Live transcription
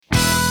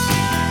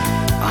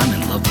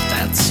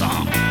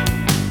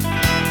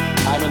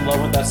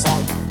that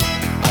song.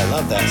 I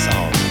love that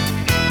song.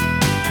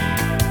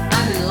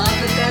 I'm in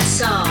love with that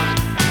song.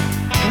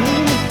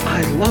 Oh,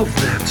 I love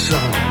that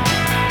song.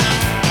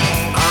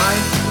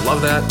 I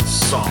love that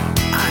song.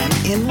 I'm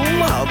in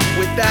love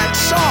with that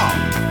song.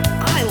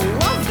 I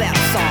love that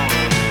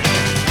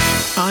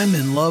song. I'm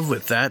in love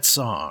with that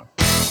song.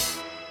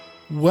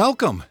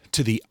 Welcome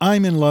to the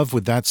I'm in Love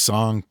with That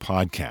Song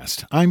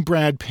podcast. I'm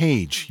Brad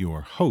Page,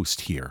 your host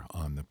here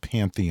on the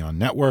Pantheon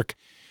Network,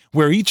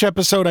 where each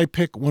episode I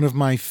pick one of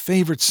my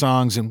favorite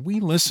songs and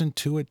we listen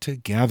to it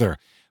together,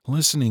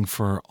 listening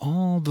for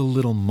all the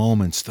little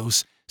moments,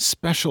 those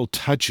special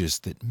touches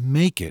that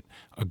make it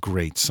a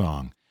great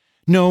song.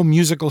 No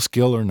musical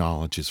skill or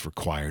knowledge is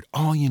required.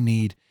 All you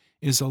need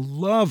is a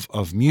love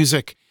of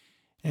music,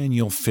 and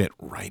you'll fit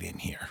right in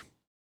here.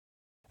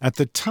 At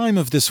the time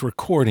of this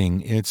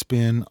recording, it's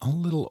been a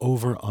little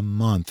over a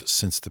month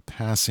since the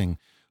passing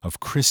of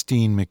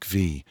Christine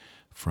McVie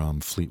from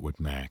Fleetwood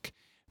Mac.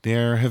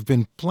 There have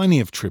been plenty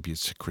of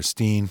tributes to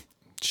Christine.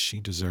 She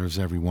deserves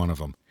every one of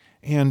them.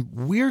 And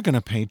we're going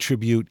to pay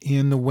tribute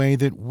in the way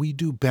that we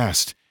do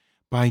best,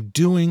 by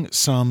doing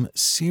some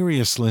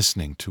serious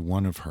listening to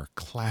one of her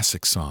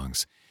classic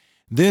songs.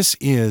 This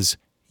is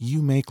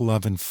You Make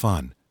Lovin'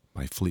 Fun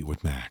by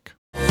Fleetwood Mac.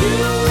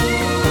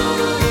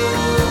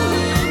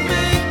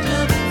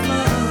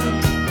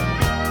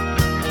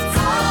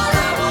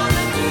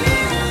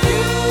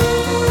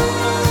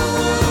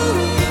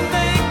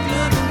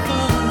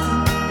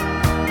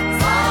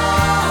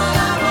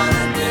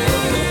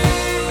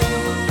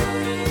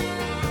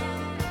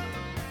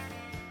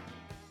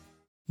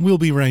 We'll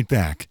be right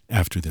back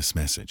after this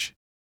message.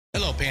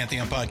 Hello,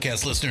 Pantheon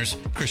Podcast listeners.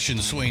 Christian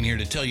Swain here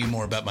to tell you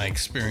more about my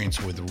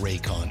experience with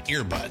Raycon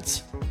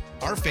earbuds.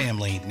 Our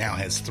family now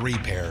has 3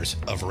 pairs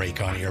of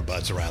Raycon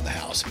earbuds around the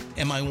house,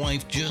 and my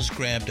wife just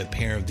grabbed a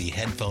pair of the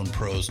Headphone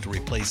Pros to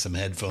replace some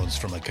headphones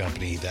from a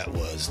company that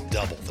was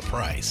double the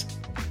price.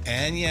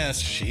 And yes,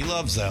 she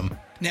loves them.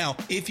 Now,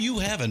 if you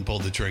haven't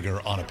pulled the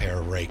trigger on a pair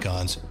of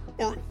Raycons,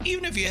 or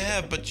even if you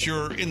have, but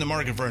you're in the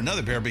market for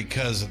another pair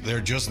because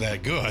they're just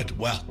that good,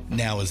 well,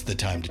 now is the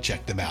time to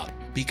check them out,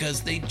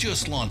 because they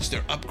just launched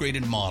their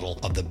upgraded model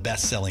of the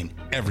best-selling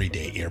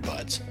everyday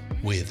earbuds.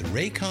 With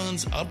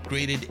Raycon's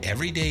upgraded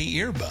everyday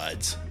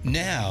earbuds,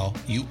 now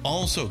you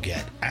also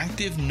get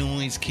active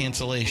noise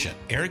cancellation,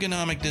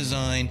 ergonomic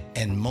design,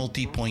 and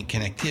multi-point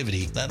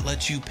connectivity that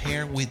lets you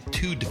pair with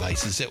 2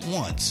 devices at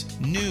once.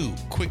 New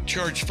quick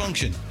charge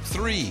function,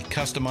 3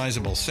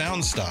 customizable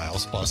sound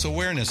styles, plus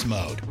awareness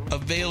mode.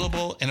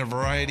 Available in a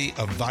variety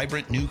of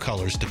vibrant new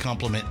colors to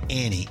complement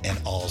any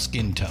and all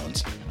skin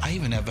tones. I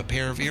even have a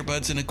pair of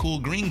earbuds in a cool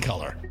green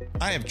color.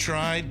 I have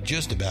tried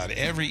just about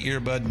every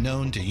earbud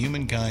known to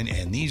humankind,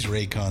 and these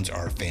Raycons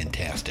are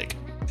fantastic.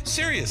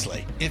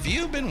 Seriously, if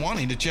you've been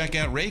wanting to check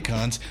out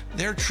Raycons,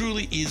 there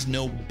truly is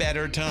no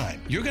better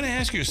time. You're going to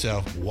ask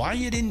yourself why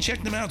you didn't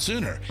check them out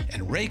sooner,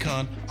 and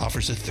Raycon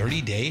offers a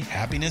 30-day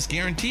happiness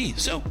guarantee.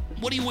 So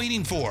what are you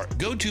waiting for?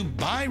 Go to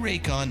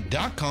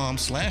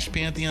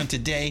buyraycon.com/Pantheon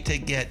today to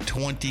get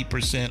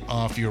 20%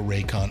 off your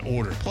Raycon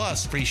order,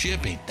 plus free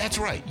shipping. That's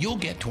right, you'll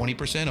get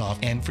 20% off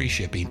and free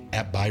shipping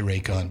at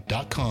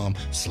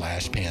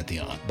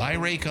buyraycon.com/Pantheon.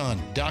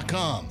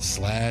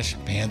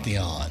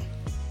 buyraycon.com/Pantheon.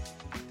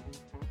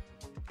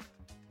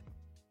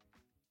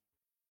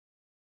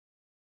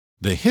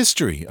 The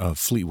history of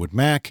Fleetwood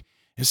Mac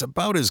is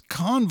about as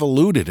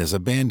convoluted as a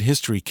band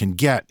history can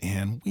get,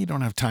 and we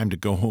don't have time to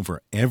go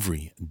over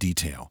every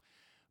detail.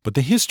 But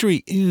the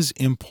history is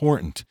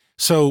important,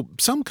 so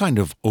some kind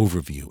of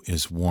overview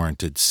is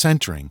warranted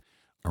centering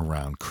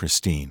around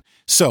Christine.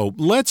 So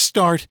let's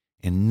start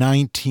in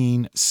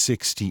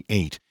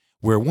 1968,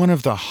 where one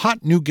of the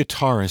hot new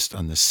guitarists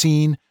on the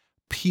scene,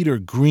 Peter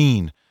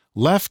Green,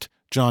 left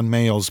John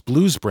Mayall's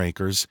Blues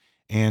Breakers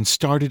and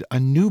started a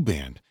new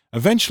band,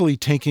 eventually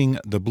taking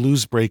the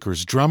Blues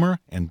Breakers drummer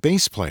and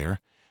bass player,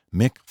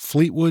 Mick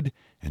Fleetwood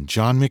and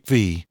John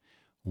McVie,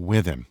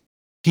 with him.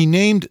 He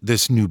named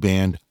this new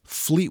band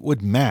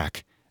Fleetwood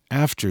Mac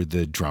after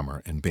the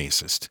drummer and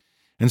bassist,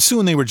 and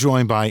soon they were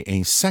joined by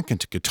a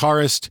second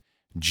guitarist,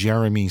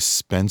 Jeremy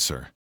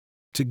Spencer.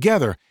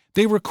 Together,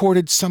 they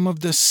recorded some of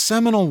the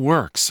seminal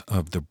works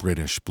of the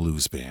British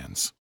blues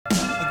bands.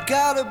 I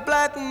got a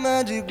black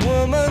magic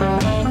woman.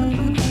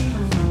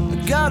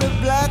 I got a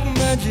black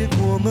magic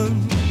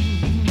woman.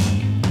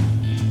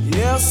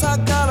 Yes, I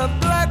got a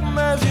black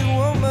magic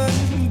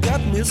woman.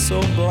 Got me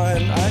so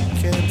blind I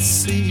can't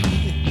see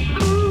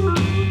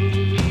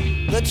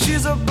that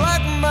she's a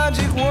black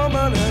magic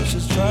woman and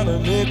she's trying to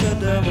make a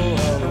devil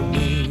out of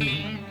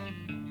me.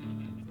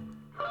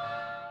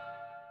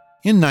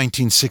 In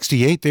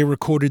 1968, they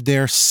recorded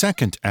their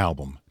second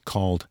album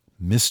called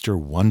Mr.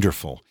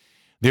 Wonderful.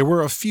 There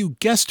were a few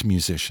guest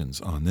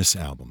musicians on this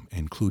album,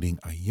 including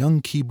a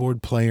young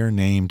keyboard player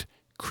named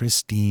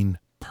Christine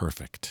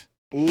Perfect.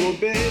 Oh,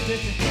 baby,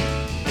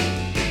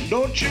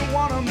 don't you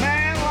want a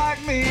man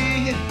like me?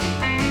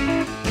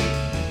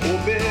 Oh,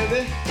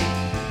 baby,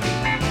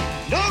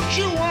 don't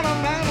you want a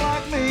man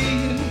like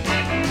me?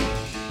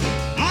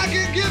 I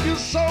can give you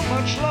so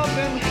much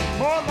loving,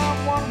 more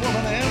than one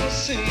woman ever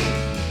seen.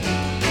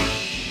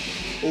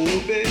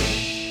 Oh,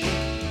 baby,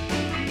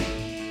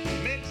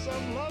 make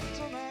some love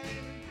tonight.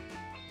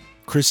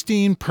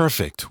 Christine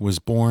Perfect was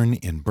born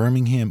in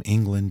Birmingham,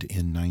 England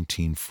in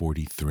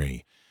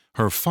 1943.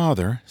 Her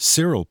father,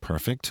 Cyril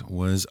Perfect,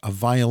 was a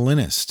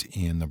violinist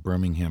in the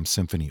Birmingham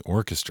Symphony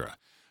Orchestra.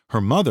 Her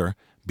mother,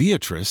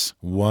 Beatrice,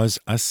 was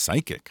a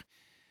psychic.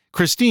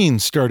 Christine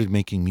started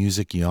making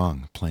music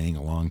young, playing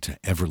along to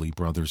Everly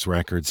Brothers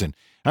records, and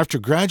after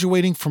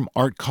graduating from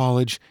art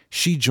college,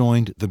 she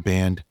joined the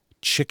band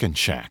Chicken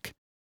Shack.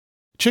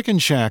 Chicken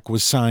Shack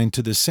was signed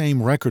to the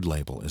same record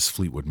label as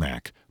Fleetwood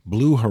Mac,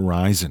 Blue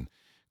Horizon.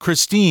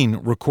 Christine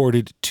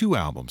recorded 2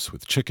 albums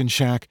with Chicken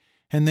Shack,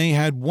 and they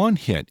had one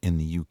hit in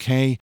the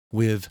UK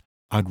with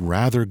I'd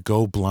Rather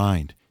Go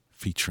Blind,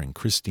 featuring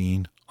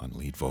Christine on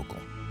lead vocal.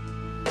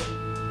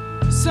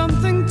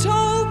 Something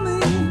told me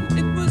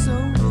it was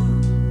over.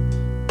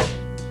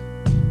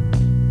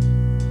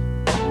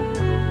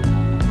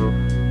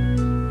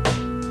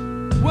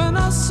 When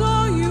I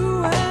saw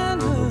you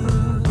and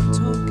her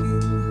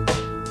talking,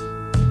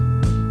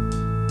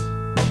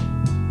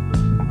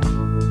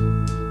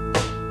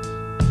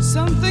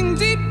 something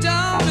deep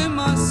down in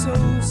my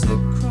soul said,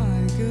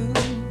 cry, girl.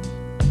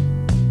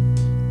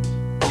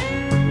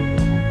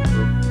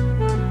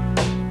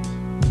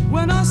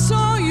 When I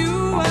saw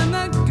you and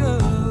that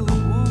girl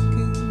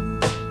walking,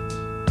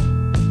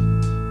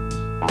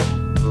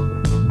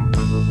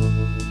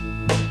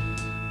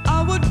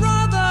 I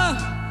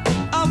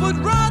would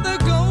rather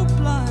go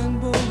blind,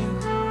 boy,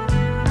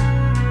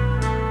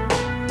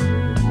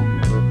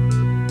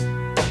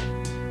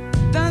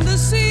 than to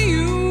see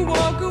you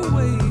walk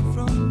away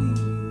from me.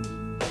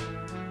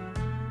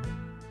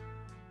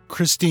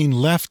 Christine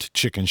left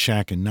Chicken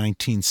Shack in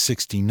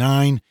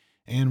 1969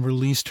 and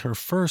released her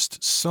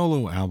first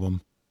solo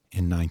album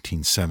in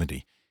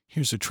 1970.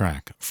 Here's a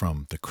track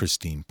from the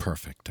Christine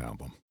Perfect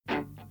album.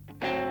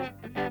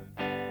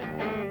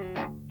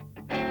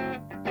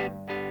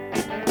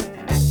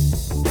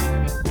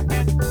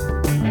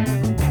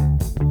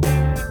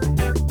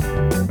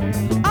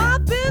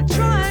 I've been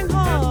trying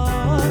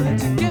hard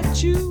to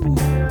get you,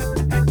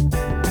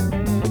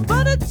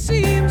 but it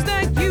seems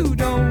that you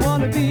don't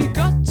want to be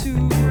got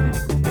to.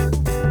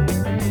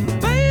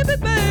 Baby,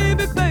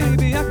 baby,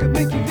 baby, I could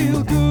make you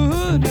feel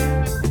good.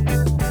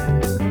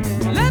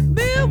 Let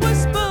me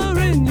whisper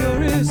in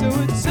your ear so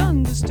it's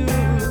understood.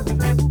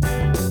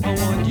 I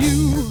want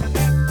you.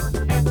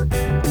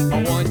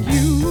 I want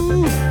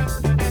you.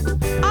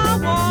 I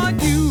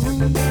want you.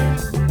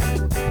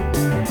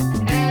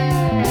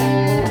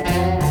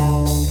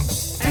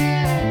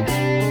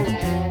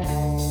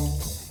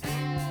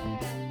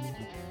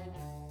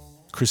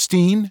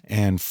 Christine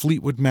and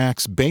Fleetwood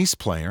Mac's bass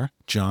player,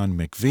 John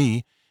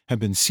McVie, had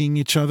been seeing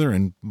each other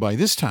and by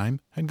this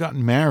time had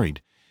gotten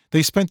married.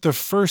 They spent the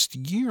first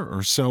year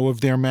or so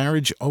of their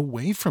marriage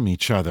away from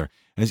each other,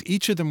 as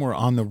each of them were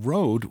on the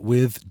road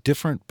with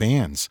different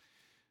bands.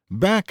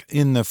 Back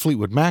in the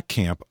Fleetwood Mac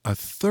camp, a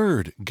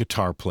third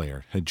guitar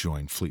player had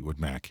joined Fleetwood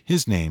Mac.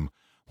 His name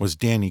was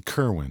Danny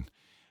Kirwan.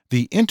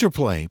 The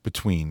interplay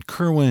between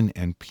Kirwan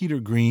and Peter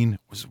Green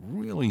was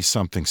really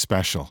something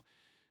special,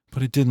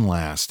 but it didn't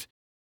last.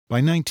 By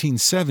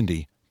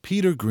 1970,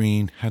 Peter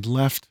Green had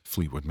left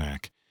Fleetwood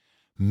Mac.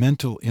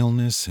 Mental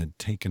illness had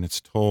taken its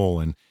toll,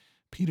 and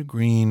Peter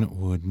Green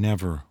would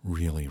never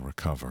really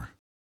recover.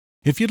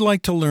 If you'd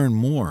like to learn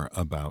more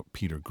about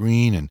Peter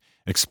Green and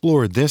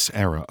explore this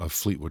era of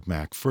Fleetwood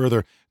Mac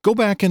further, go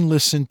back and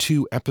listen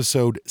to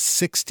episode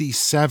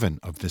 67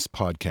 of this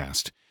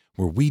podcast,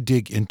 where we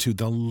dig into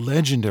the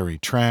legendary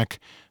track,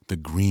 The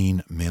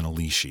Green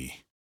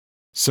Manalishi.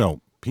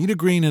 So, Peter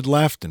Green had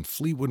left and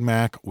Fleetwood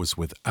Mac was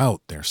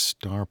without their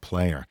star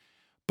player.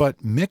 But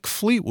Mick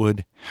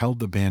Fleetwood held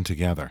the band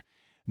together.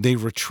 They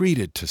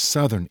retreated to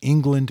southern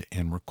England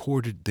and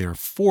recorded their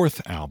 4th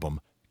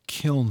album,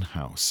 Kiln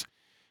House.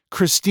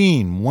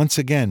 Christine once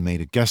again made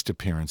a guest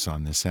appearance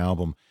on this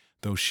album,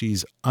 though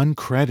she's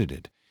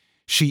uncredited.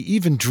 She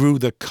even drew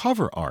the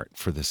cover art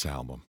for this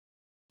album.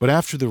 But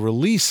after the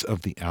release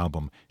of the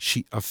album,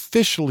 she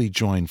officially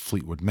joined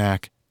Fleetwood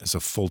Mac as a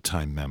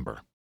full-time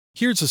member.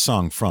 Here's a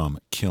song from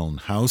Kiln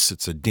House.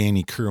 It's a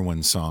Danny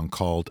Kirwan song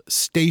called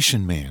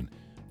Station Man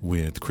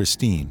with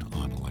Christine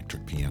on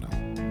electric piano.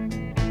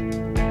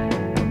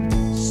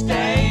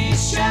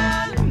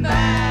 Station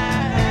man,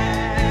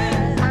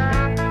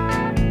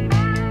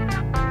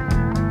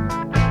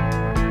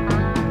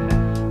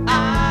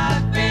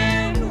 I've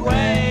been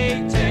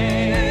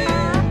waiting.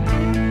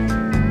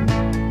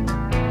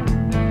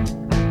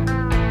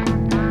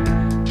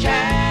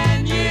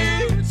 Can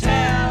you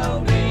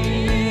tell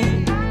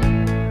me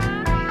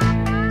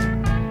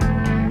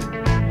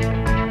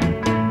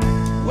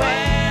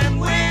when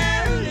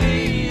we're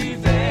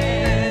leaving?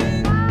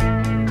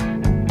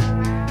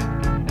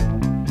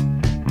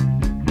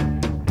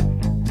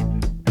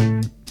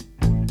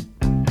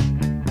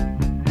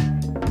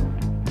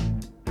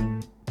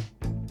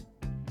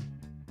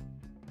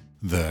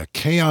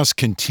 chaos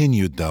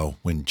continued, though,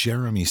 when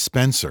Jeremy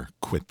Spencer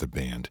quit the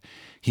band.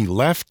 He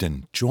left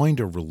and joined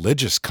a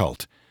religious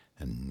cult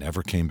and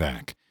never came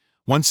back.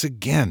 Once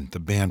again, the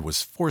band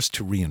was forced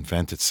to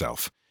reinvent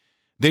itself.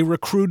 They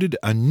recruited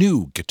a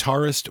new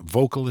guitarist,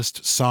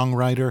 vocalist,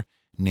 songwriter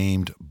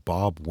named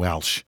Bob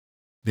Welch.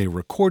 They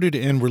recorded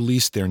and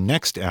released their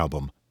next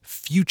album,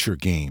 Future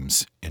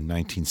Games, in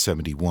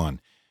 1971.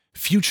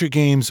 Future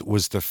Games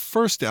was the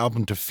first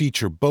album to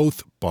feature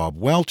both Bob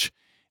Welch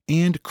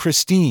and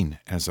Christine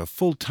as a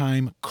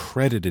full-time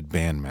credited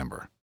band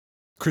member.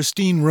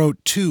 Christine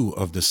wrote 2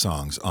 of the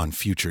songs on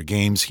Future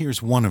Games.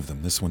 Here's one of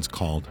them. This one's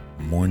called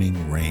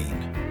Morning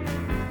Rain.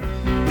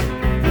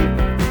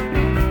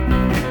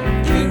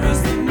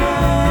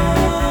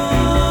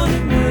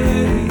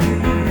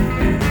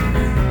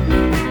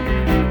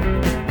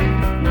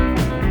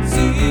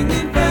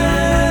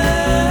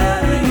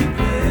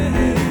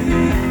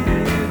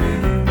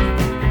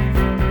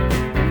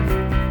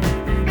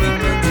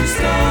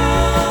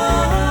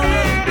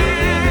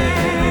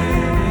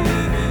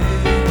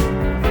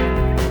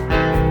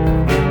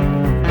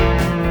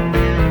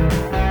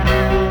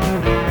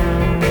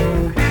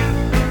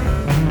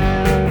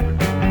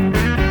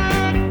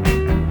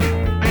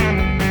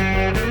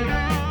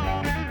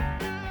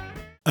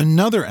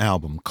 Another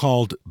album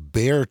called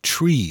Bare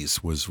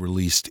Trees was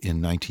released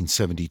in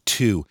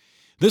 1972.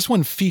 This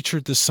one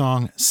featured the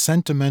song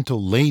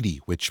Sentimental Lady,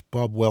 which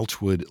Bob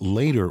Welch would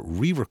later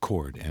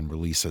re-record and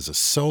release as a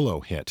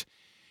solo hit.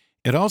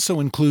 It also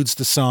includes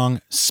the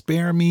song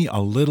Spare Me a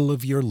Little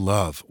of Your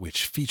Love,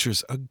 which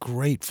features a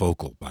great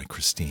vocal by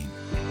Christine.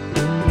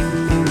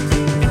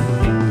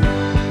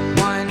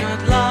 Why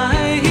not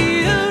lie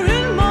here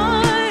in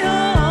my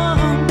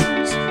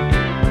arms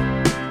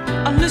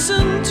and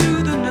listen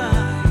to the night?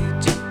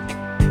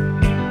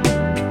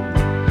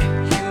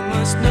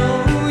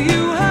 Know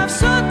you have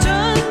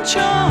certain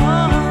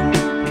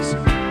charms,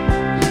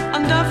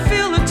 and I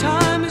feel the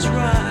time is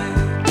right.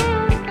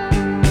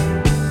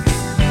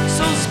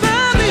 So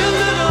spare me a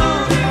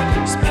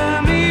little,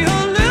 spare me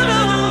a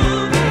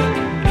little,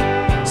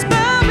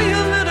 spare me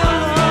a little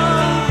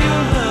of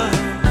your love.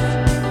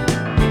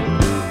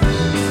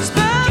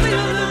 Spare me a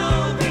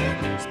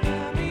little,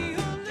 spare me a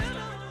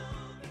little.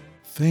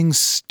 Things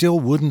still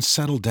wouldn't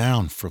settle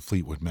down for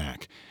Fleetwood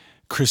Mac.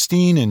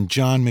 Christine and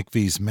John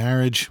McVie's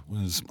marriage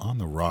was on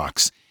the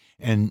rocks,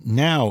 and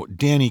now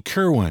Danny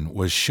Kirwan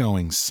was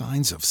showing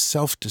signs of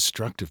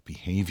self-destructive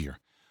behavior.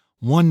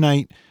 One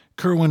night,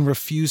 Kirwan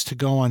refused to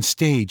go on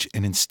stage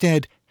and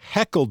instead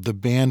heckled the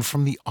band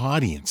from the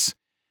audience.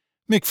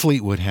 Mick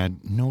Fleetwood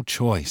had no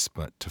choice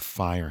but to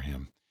fire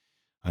him.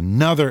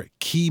 Another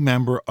key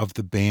member of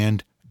the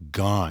band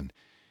gone.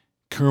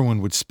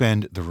 Kirwan would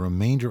spend the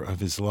remainder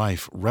of his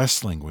life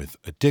wrestling with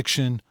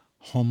addiction,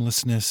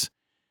 homelessness,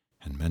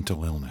 and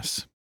mental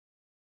illness.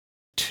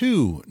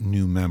 2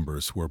 new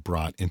members were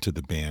brought into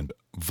the band,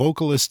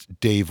 vocalist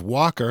Dave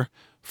Walker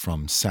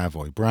from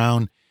Savoy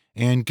Brown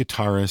and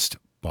guitarist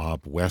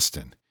Bob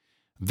Weston.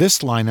 This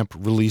lineup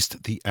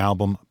released the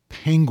album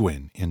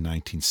Penguin in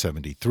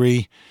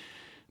 1973,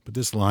 but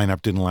this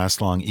lineup didn't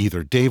last long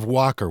either. Dave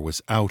Walker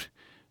was out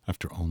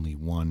after only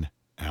 1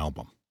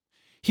 album.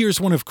 Here's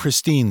one of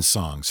Christine's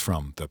songs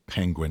from the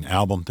Penguin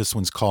album. This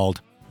one's called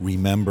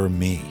Remember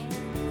Me.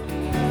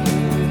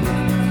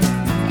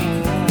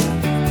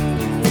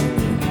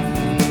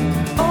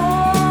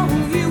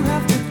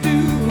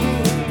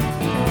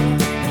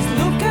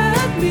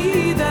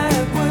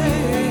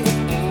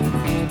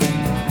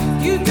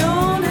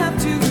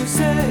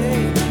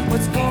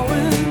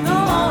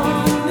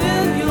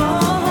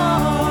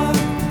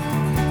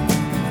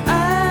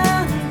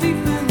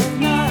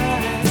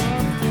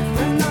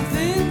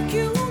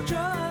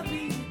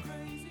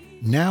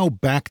 Now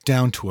back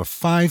down to a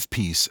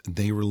 5-piece,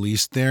 they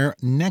released their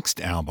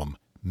next album,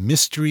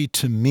 Mystery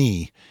to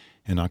Me,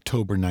 in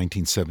October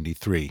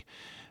 1973.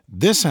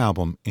 This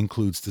album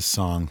includes the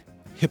song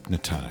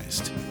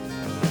Hypnotized.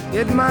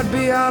 It might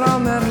be out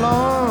on that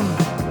lawn,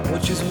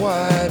 which is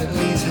wide, at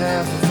least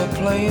half of a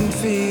playing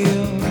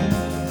field.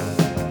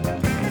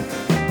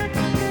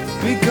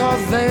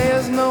 Because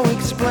there's no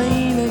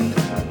explaining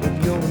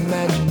what your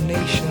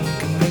imagination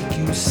can make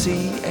you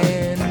see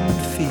and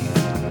feel.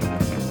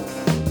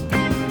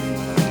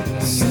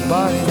 Your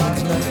body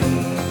means nothing,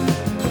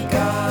 you'll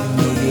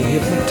get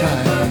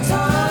hypnotized.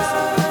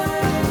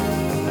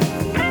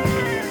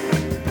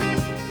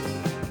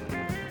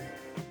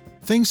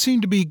 Things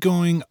seemed to be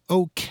going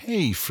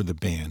okay for the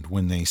band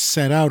when they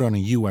set out on a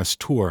U.S.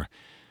 tour,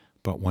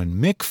 but when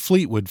Mick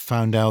Fleetwood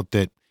found out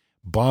that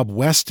Bob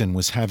Weston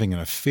was having an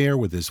affair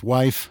with his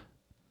wife,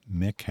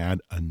 Mick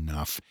had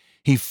enough.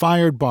 He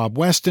fired Bob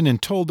Weston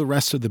and told the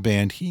rest of the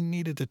band he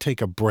needed to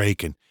take a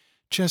break and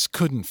just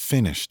couldn't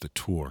finish the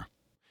tour.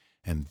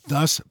 And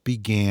thus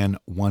began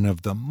one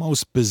of the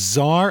most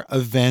bizarre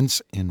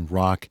events in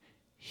rock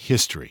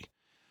history.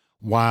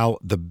 While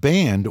the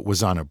band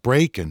was on a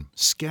break and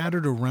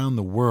scattered around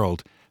the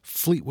world,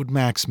 Fleetwood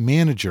Mac's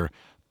manager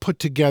put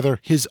together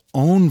his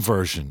own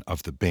version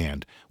of the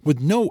band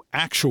with no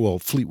actual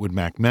Fleetwood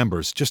Mac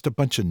members, just a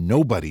bunch of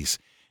nobodies,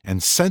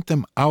 and sent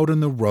them out on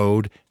the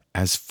road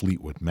as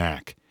Fleetwood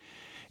Mac.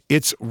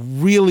 It's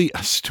really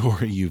a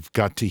story you've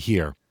got to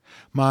hear.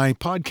 My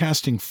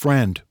podcasting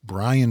friend,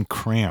 Brian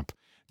Cramp,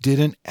 did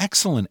an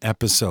excellent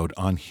episode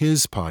on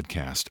his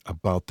podcast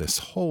about this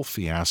whole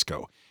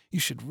fiasco. You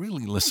should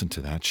really listen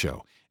to that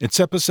show. It's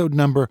episode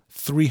number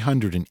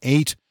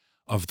 308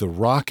 of the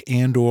Rock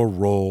and or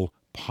Roll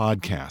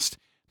podcast.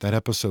 That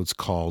episode's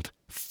called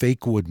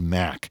Fakewood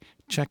Mac.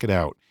 Check it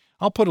out.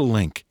 I'll put a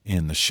link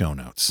in the show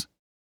notes.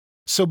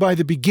 So by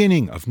the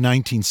beginning of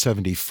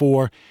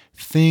 1974,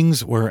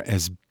 things were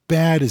as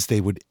bad as they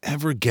would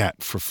ever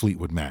get for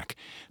Fleetwood Mac.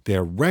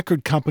 Their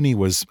record company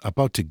was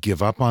about to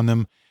give up on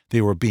them.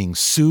 They were being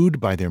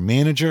sued by their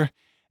manager,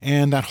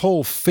 and that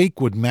whole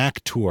Fakewood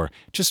Mac tour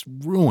just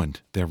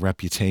ruined their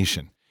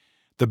reputation.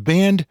 The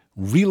band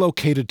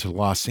relocated to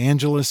Los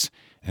Angeles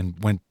and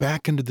went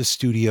back into the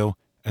studio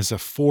as a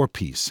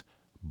four-piece: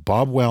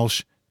 Bob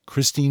Welsh,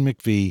 Christine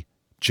McVie,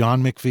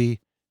 John McVie,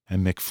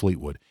 and Mick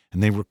Fleetwood.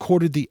 And they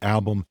recorded the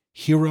album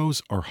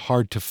Heroes Are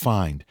Hard to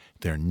Find,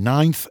 their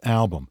 9th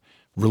album,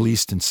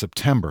 released in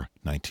September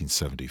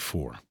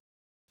 1974.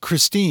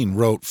 Christine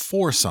wrote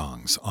 4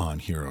 songs on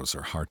Heroes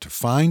Are Hard to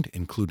Find,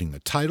 including the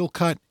title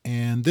cut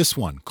and this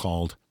one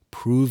called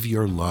Prove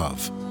Your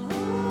Love.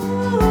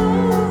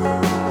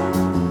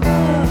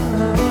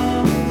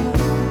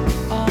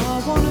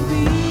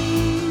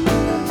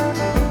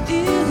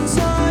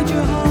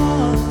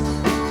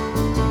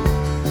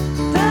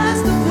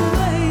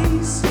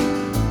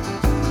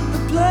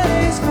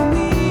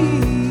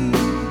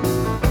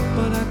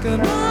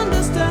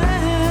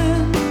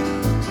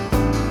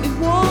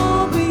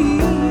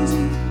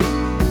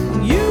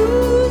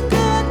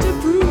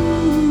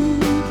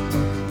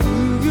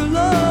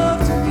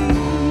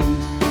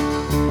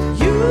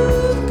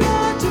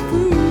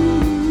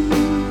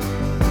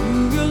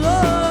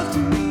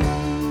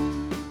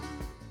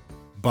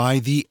 By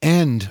the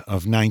end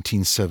of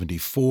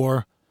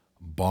 1974,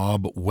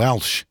 Bob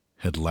Welsh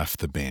had left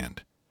the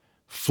band.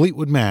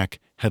 Fleetwood Mac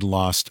had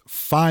lost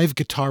 5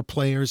 guitar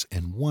players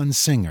and 1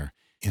 singer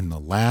in the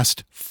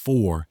last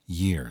 4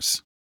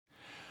 years.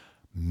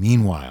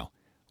 Meanwhile,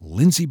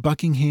 Lindsey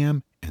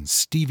Buckingham and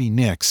Stevie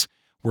Nicks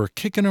were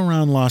kicking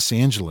around Los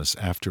Angeles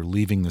after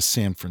leaving the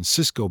San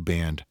Francisco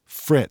band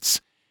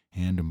Fritz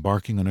and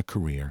embarking on a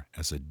career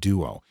as a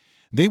duo.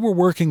 They were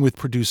working with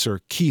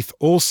producer Keith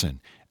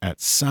Olsen at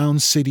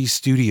Sound City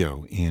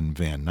Studio in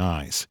Van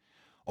Nuys.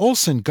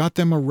 Olsen got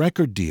them a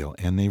record deal,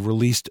 and they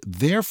released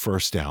their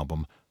first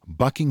album,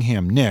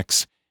 Buckingham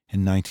Nicks, in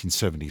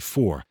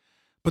 1974.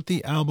 But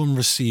the album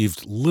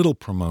received little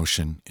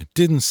promotion, it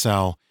didn't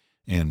sell,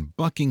 and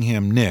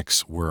Buckingham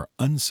Nicks were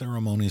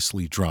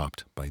unceremoniously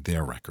dropped by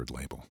their record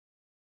label.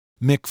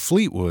 Mick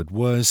Fleetwood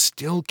was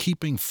still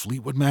keeping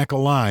Fleetwood Mac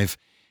alive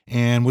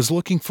and was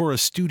looking for a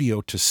studio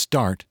to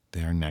start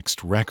their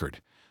next record.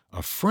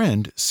 A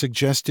friend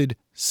suggested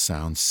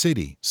Sound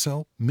City,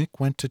 so Mick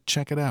went to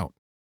check it out.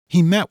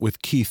 He met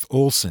with Keith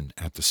Olsen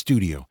at the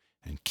studio,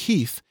 and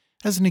Keith,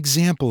 as an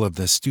example of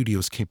the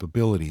studio's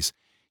capabilities,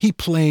 he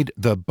played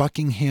the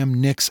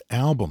Buckingham Nicks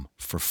album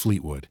for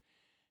Fleetwood.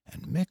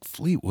 And Mick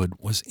Fleetwood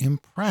was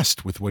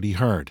impressed with what he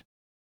heard.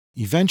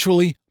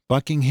 Eventually,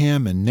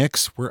 Buckingham and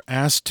Nicks were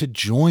asked to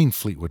join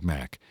Fleetwood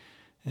Mac,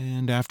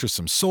 and after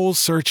some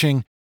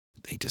soul-searching,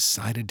 they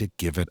decided to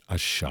give it a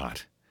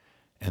shot.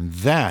 And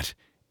that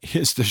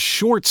is the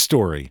short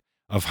story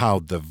of how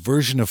the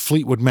version of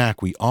Fleetwood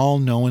Mac we all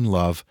know and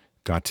love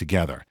got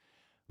together.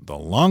 The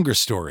longer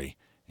story,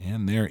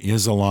 and there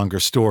is a longer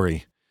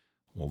story,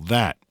 well,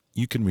 that,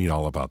 you can read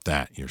all about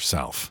that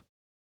yourself.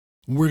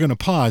 We're going to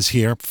pause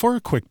here for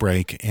a quick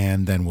break,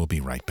 and then we'll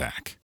be right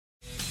back.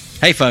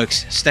 Hey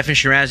folks, Stefan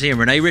Shirazi and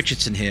Renee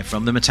Richardson here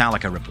from the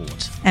Metallica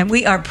Report. And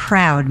we are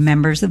proud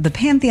members of the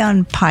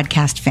Pantheon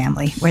podcast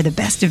family, where the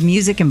best of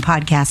music and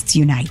podcasts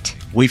unite.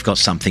 We've got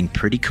something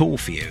pretty cool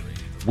for you.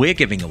 We're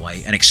giving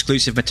away an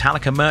exclusive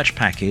Metallica merch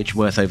package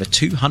worth over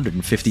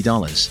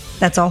 $250.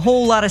 That's a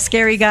whole lot of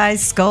Scary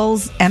Guys,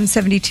 Skulls,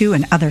 M72,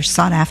 and other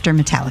sought-after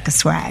Metallica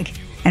swag.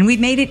 And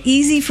we've made it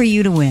easy for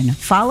you to win.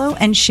 Follow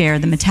and share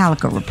the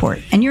Metallica Report,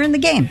 and you're in the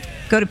game.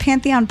 Go to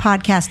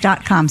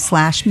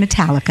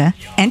pantheonpodcast.com/Metallica,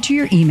 enter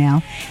your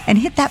email, and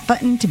hit that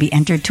button to be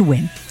entered to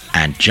win.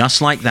 And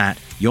just like that,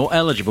 you're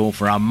eligible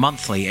for our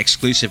monthly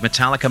exclusive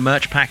Metallica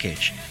merch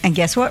package. And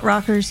guess what,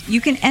 rockers?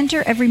 You can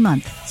enter every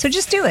month, so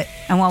just do it.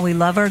 And while we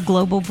love our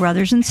global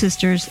brothers and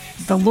sisters,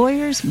 the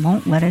lawyers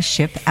won't let us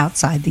ship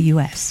outside the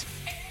U.S.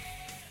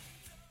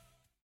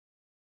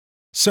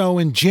 So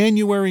in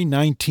January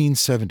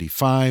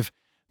 1975,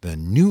 the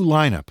new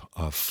lineup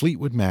of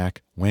Fleetwood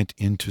Mac went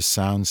into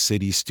Sound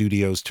City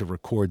Studios to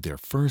record their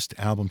first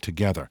album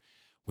together,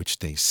 which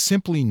they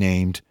simply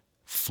named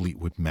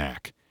Fleetwood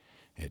Mac.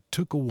 It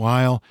took a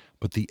while,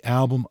 but the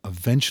album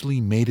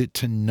eventually made it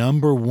to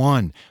number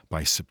 1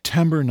 by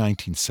September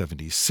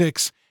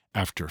 1976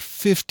 after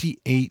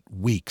 58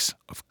 weeks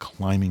of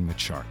climbing the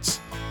charts.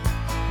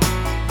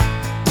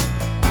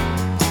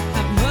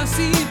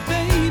 mercy,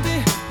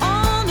 baby,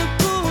 on a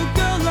poor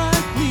girl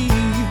like me.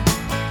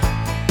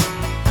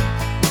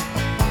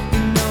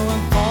 You know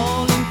I'm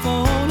falling,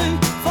 falling,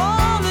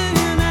 falling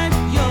at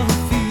your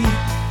feet.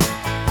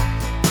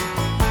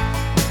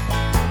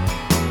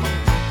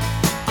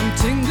 I'm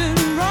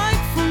tingling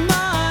right from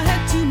my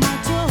head to my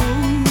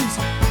toes.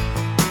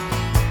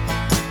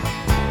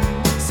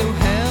 So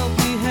help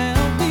me,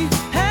 help me,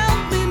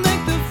 help me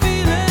make the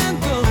feeling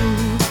go.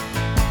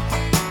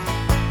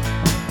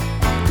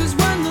 'Cause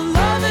when the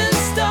loving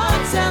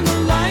starts and the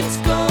lights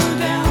go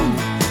down,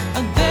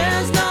 and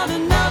there's not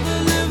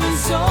another living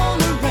soul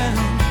around,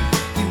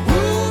 you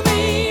woo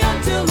me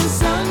until the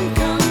sun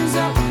comes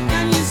up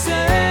and you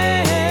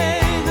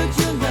say that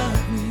you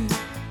love me.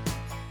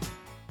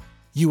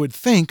 You would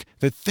think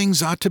that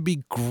things ought to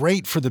be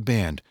great for the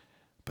band,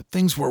 but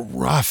things were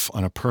rough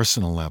on a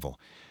personal level.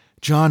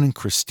 John and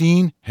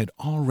Christine had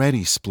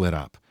already split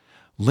up.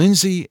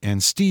 Lindsay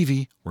and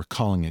Stevie were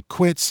calling it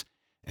quits,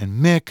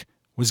 and Mick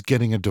was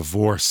getting a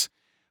divorce.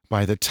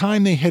 By the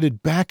time they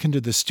headed back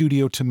into the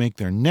studio to make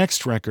their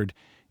next record,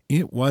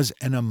 it was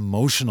an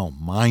emotional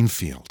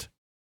minefield.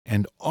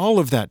 And all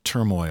of that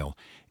turmoil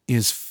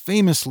is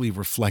famously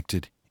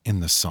reflected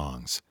in the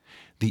songs.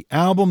 The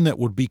album that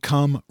would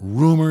become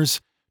Rumors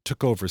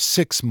took over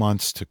 6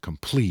 months to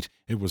complete.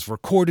 It was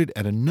recorded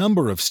at a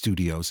number of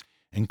studios,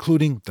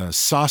 including the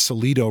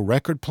Sausalito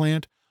Record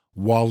Plant,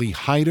 Wally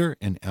Heider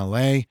in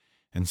L.A.,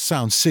 and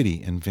Sound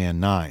City in Van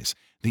Nuys.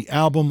 The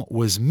album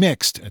was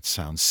mixed at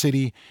Sound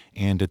City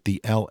and at the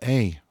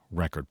L.A.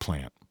 Record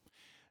Plant.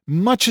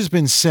 Much has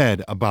been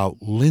said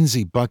about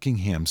Lindsey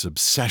Buckingham's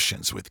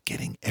obsessions with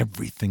getting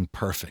everything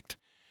perfect.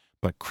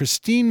 But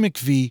Christine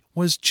McVie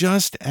was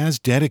just as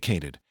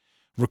dedicated.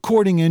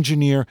 Recording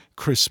engineer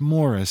Chris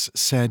Morris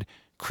said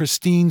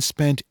Christine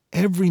spent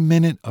every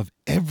minute of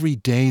every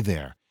day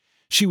there.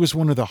 She was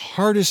one of the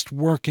hardest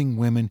working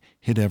women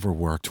he'd ever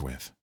worked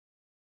with.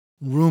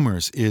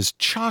 Rumors is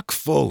chock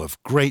full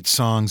of great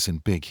songs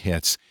and big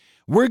hits.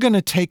 We're going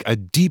to take a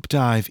deep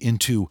dive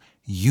into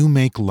You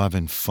Make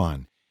Lovin'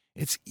 Fun.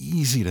 It's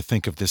easy to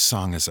think of this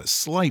song as a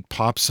slight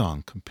pop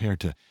song compared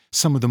to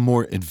some of the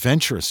more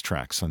adventurous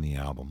tracks on the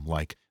album,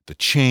 like The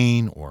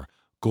Chain or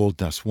Gold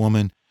Dust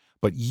Woman.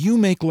 But You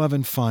Make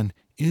Lovin' Fun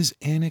is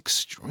an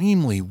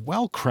extremely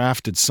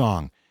well-crafted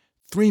song.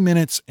 3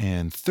 minutes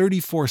and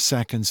 34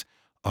 seconds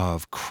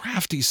of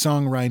crafty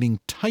songwriting,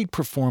 tight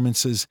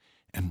performances,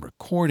 and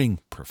recording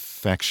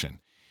perfection.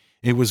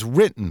 It was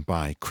written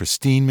by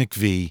Christine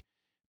McVie,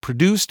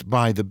 produced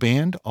by the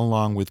band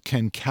along with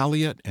Ken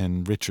Calliott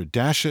and Richard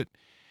Dashut,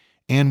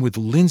 and with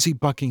Lindsey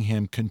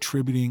Buckingham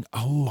contributing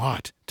a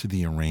lot to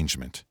the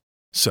arrangement.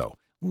 So,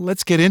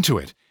 let's get into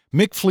it.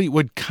 Mick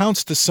Fleetwood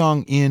counts the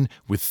song in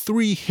with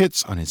 3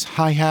 hits on his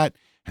hi-hat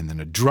and then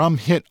a drum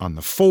hit on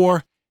the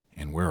 4,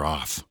 and we're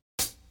off.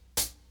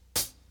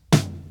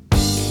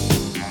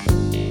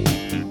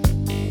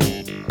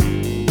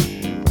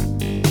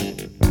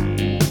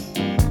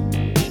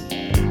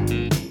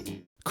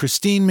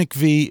 Christine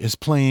McVie is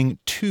playing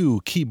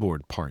 2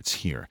 keyboard parts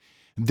here.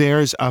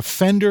 There's a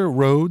Fender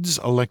Rhodes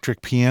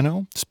electric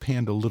piano, it's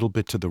panned a little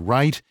bit to the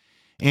right,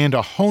 and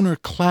a Hohner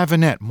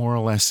clavinet more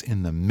or less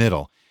in the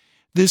middle.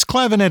 This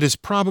clavinet is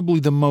probably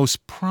the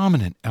most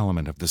prominent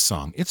element of the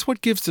song. It's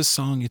what gives the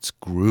song its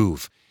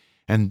groove.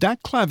 And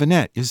that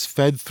clavinet is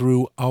fed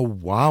through a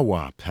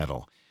wah-wah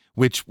pedal,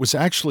 which was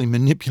actually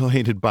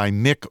manipulated by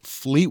Mick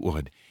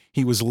Fleetwood.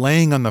 He was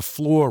laying on the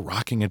floor,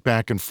 rocking it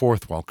back and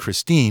forth while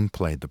Christine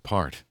played the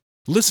part.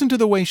 Listen to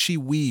the way she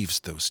weaves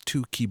those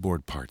 2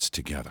 keyboard parts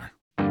together.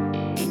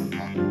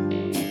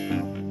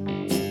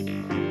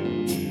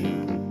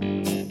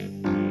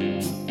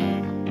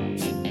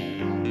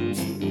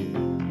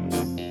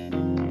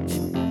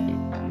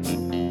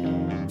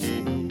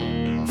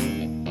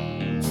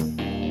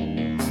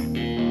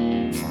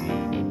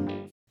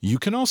 You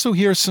can also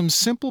hear some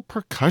simple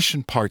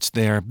percussion parts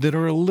there that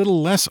are a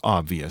little less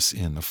obvious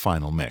in the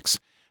final mix.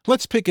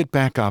 Let's pick it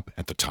back up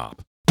at the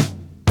top.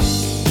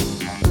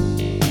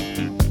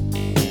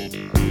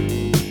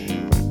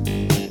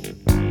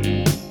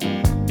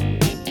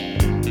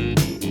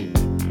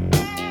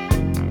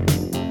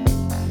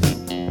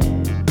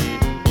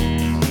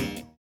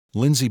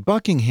 Lindsey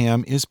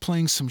Buckingham is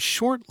playing some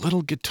short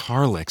little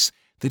guitar licks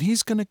that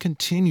he's going to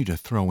continue to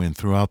throw in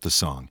throughout the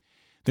song.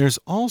 There's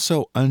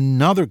also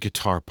another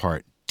guitar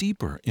part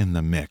deeper in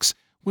the mix.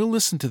 We'll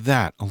listen to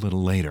that a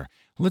little later.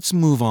 Let's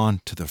move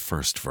on to the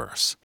first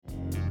verse.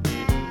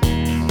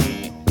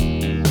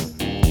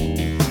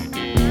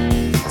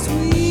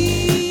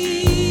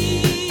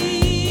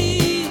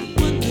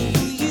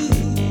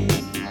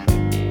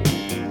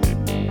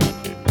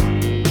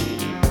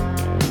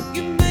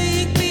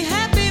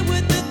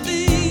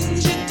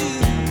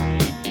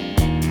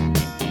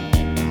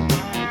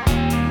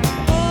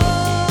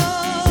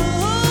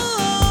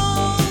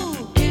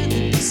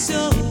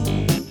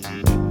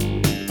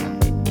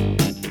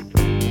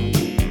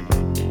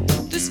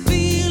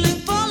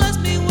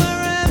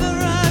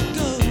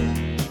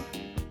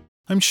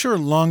 I'm sure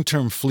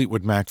long-term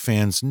Fleetwood Mac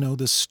fans know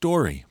the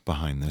story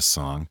behind this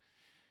song.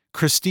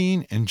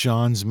 Christine and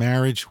John's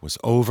marriage was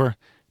over.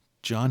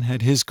 John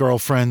had his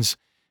girlfriends,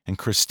 and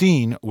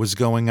Christine was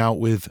going out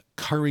with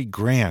Curry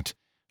Grant,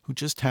 who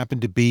just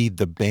happened to be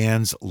the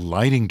band's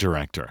lighting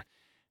director.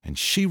 And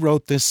she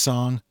wrote this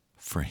song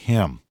for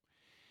him.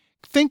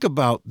 Think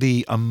about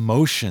the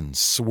emotions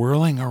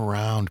swirling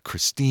around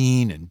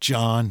Christine and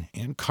John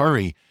and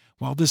Curry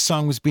while this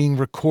song was being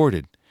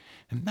recorded.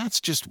 And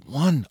that's just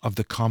one of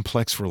the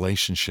complex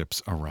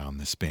relationships around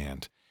this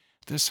band.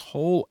 This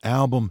whole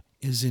album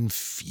is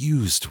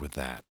infused with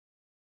that.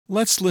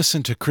 Let's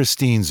listen to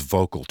Christine's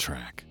vocal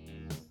track.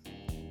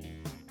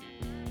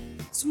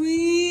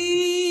 Sweet,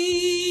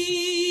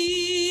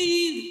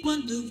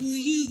 wonderful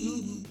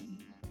you.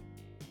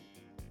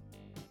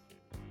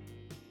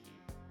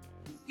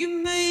 You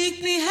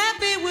make me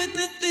happy with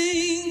the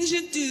things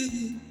you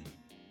do.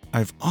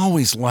 I've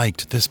always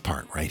liked this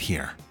part right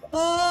here.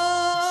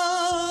 Oh,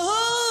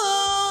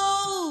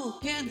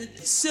 can it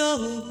be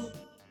so?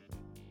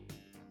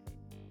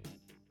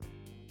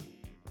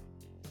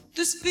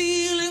 This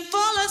feeling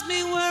follows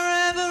me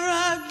wherever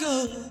I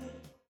go.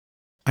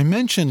 I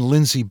mentioned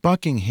Lindsey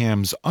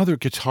Buckingham's other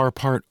guitar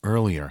part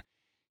earlier.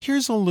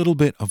 Here's a little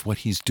bit of what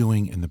he's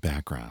doing in the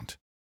background.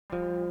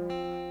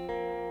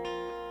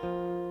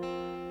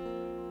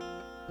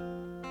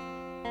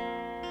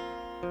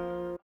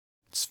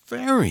 It's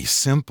very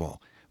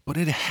simple, but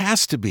it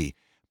has to be,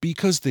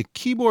 because the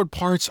keyboard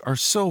parts are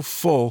so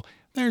full,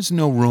 there's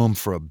no room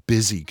for a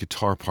busy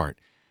guitar part.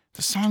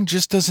 The song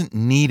just doesn't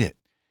need it.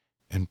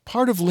 And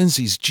part of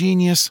Lindsey's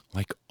genius,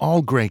 like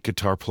all great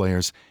guitar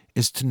players,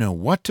 is to know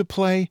what to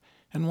play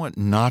and what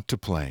not to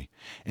play,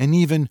 and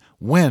even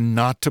when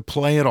not to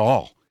play at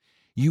all.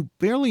 You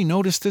barely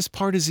notice this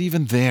part is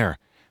even there,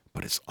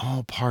 but it's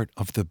all part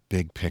of the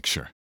big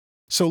picture.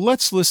 So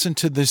let's listen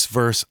to this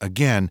verse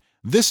again,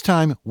 this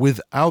time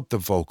without the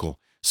vocal,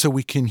 so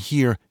we can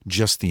hear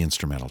just the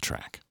instrumental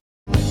track.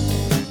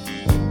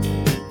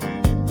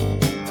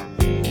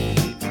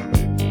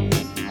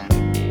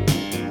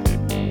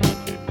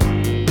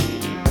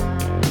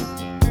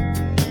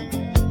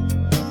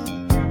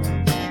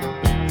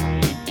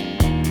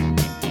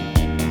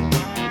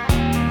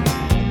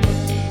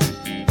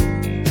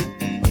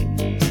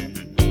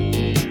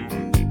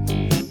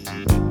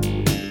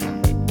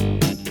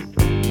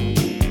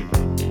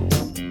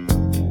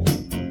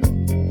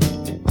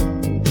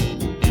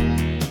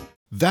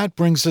 That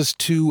brings us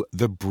to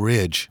the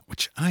bridge,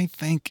 which I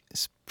think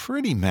is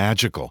pretty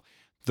magical.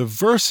 The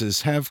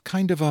verses have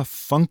kind of a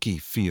funky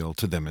feel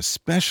to them,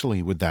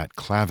 especially with that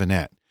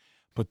clavinet.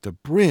 But the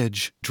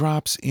bridge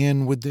drops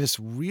in with this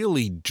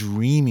really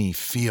dreamy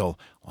feel,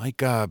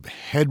 like a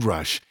head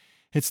rush.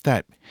 It's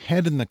that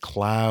head in the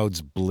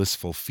clouds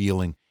blissful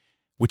feeling,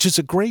 which is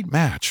a great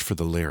match for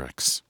the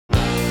lyrics.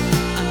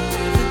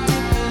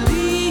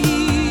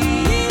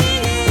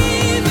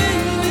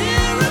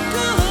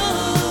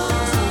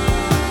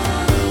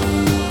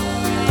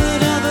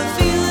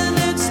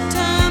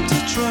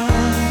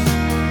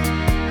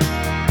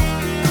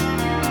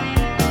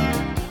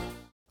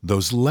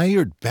 Those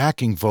layered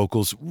backing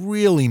vocals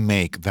really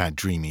make that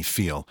dreamy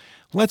feel.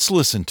 Let's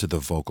listen to the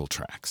vocal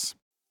tracks.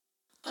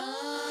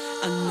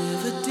 I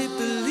never did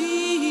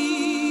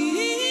believe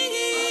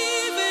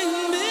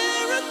in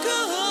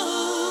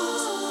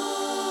miracles,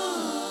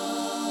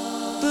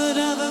 but I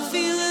have a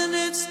feeling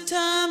it's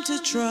time to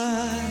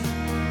try.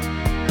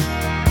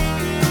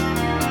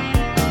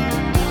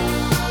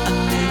 I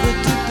never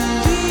did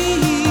believe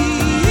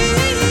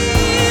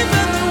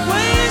in the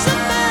ways of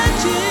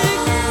magic,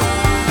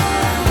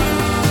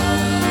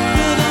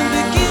 but I'm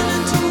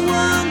beginning to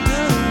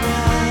wonder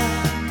why.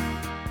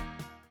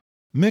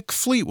 Mick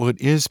Fleetwood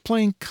is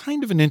playing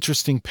kind of an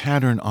interesting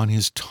pattern on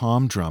his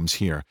tom drums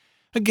here.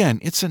 Again,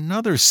 it's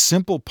another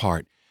simple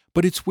part,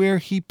 but it's where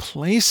he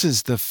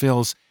places the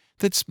fills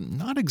that's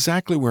not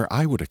exactly where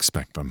I would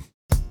expect them.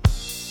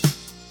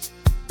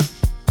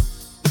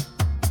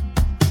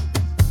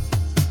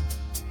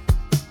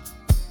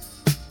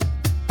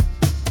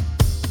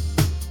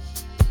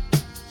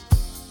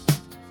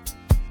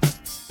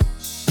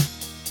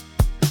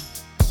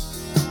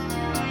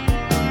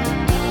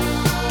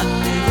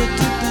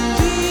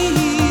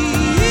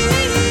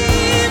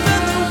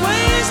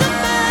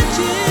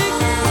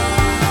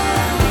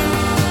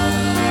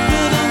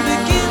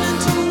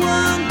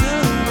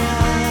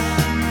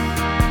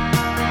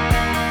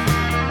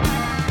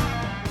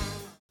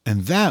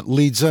 And that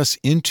leads us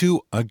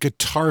into a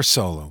guitar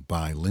solo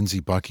by Lindsey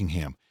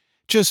Buckingham.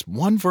 Just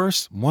one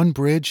verse, one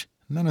bridge,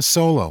 and then a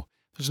solo.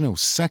 There's no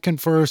second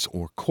verse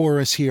or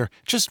chorus here,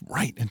 just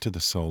right into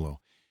the solo.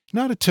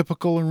 Not a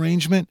typical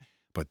arrangement,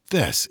 but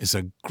this is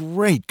a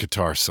great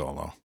guitar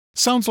solo.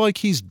 Sounds like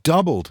he's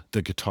doubled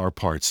the guitar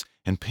parts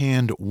and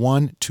panned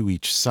one to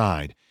each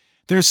side.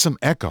 There's some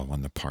echo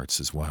on the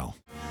parts as well.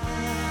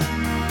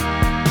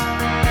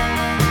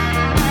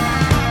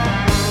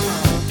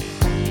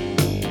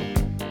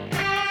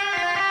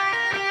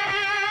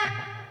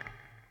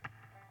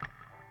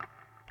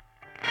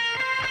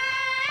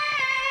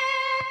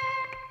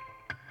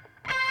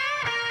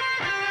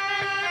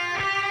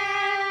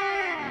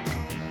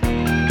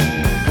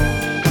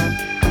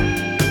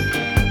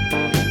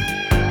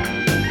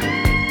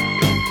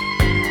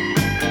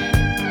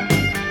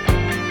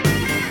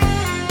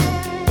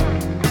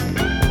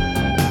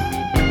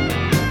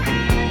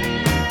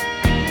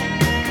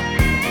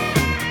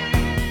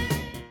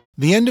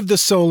 The end of the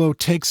solo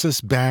takes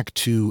us back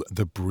to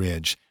the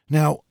bridge.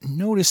 Now,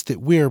 notice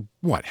that we're,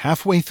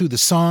 halfway through the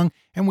song,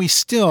 and we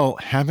still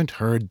haven't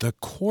heard the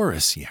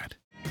chorus yet.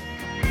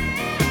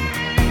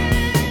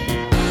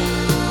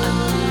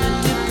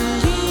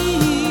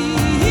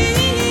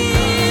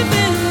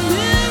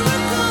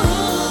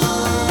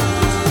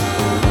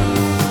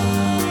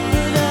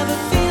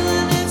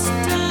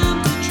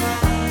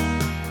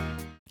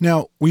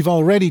 Now, we've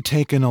already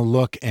taken a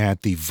look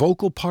at the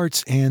vocal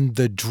parts and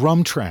the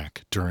drum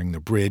track during the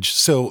bridge,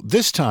 so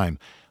this time,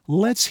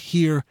 let's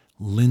hear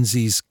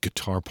Lindsey's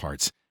guitar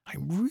parts. I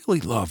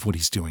really love what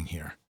he's doing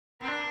here.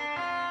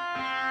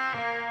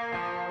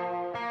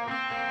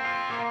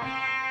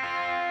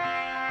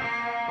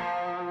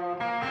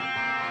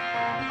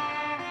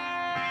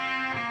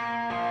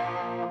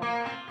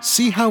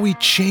 See how he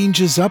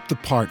changes up the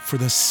part for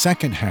the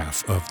second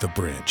half of the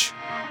bridge.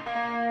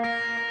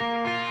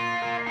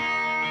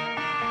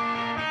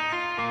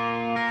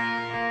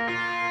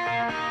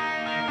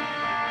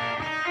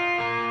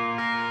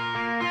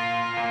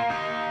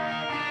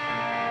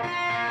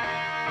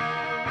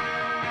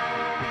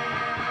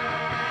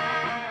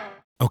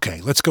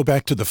 Okay, let's go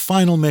back to the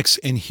final mix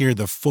and hear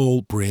the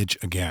full bridge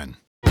again.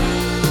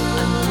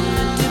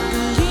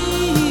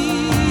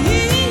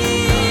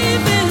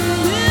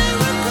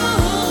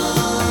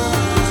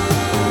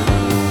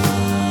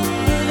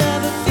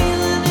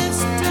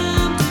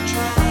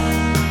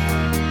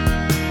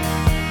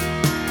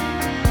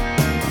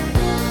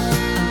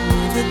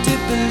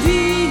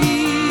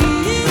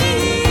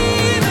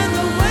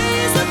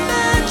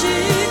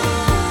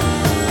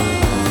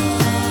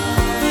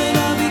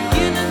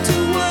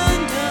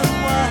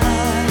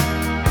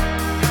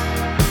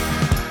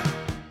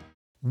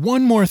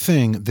 One more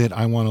thing that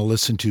I want to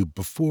listen to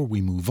before we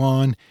move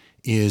on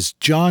is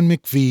John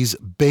McVie's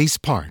bass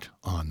part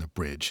on the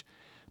bridge.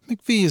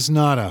 McVie is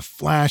not a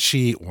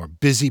flashy or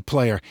busy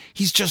player.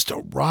 He's just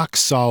a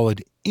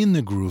rock-solid,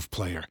 in-the-groove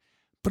player.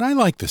 But I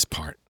like this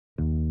part.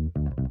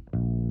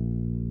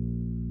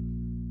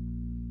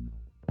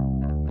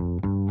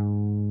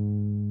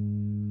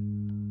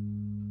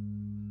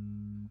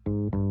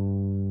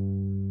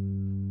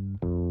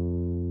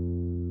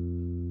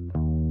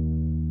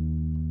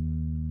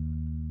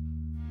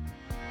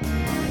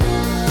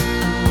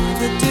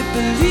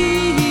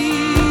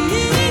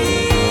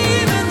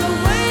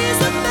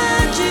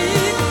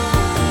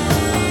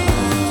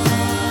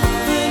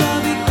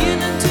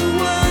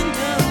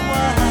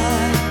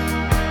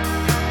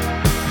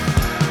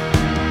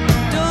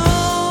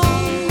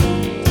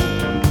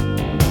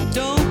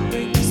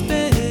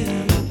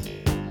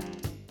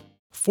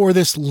 For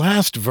this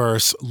last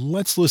verse,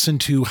 let's listen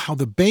to how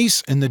the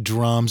bass and the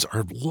drums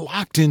are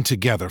locked in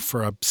together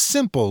for a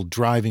simple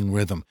driving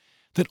rhythm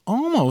that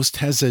almost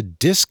has a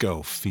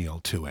disco feel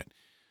to it.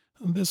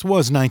 This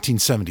was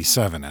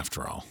 1977,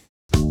 after all.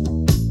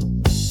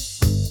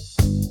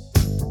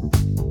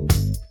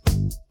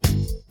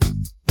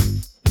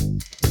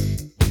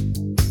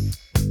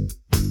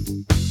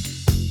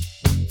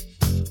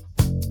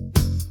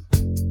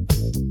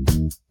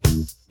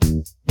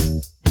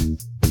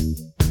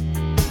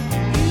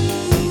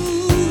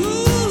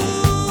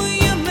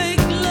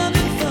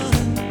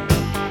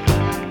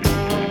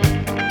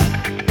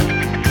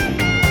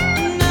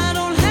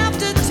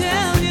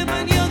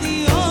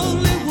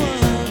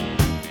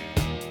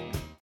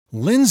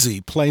 Lindsey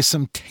plays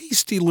some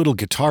tasty little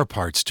guitar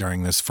parts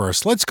during this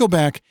verse. Let's go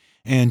back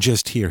and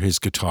just hear his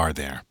guitar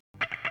there.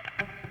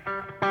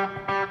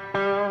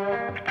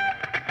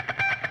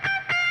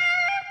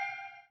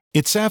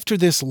 It's after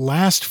this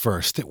last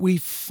verse that we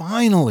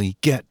finally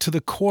get to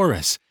the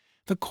chorus.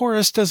 The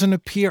chorus doesn't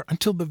appear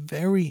until the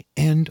very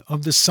end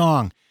of the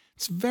song.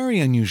 It's very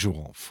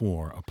unusual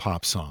for a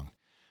pop song.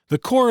 The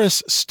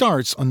chorus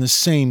starts on the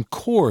same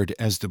chord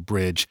as the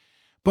bridge,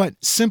 but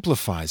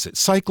simplifies it,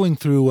 cycling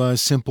through a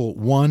simple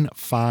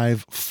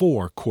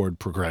 1-5-4 chord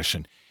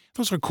progression.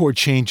 Those are chord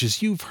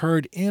changes you've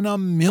heard in a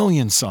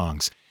million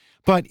songs,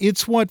 but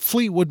it's what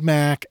Fleetwood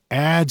Mac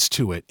adds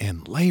to it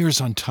and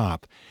layers on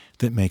top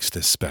that makes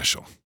this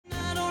special.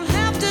 I don't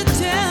have to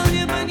tell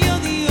you, but you're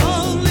the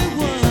only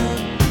one.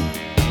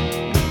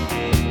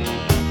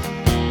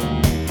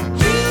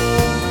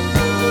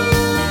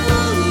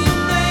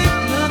 You make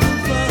loving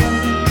fun.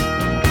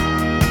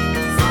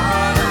 That's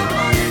all I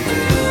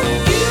wanna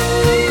do.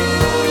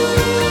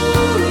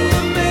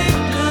 You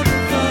make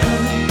loving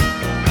fun.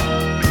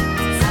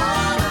 That's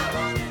all I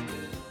wanna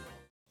do.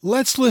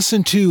 Let's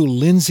listen to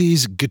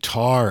Lindsey's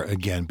guitar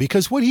again,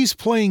 because what he's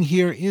playing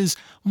here is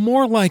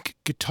more like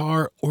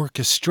guitar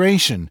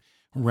orchestration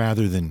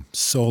rather than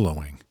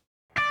soloing.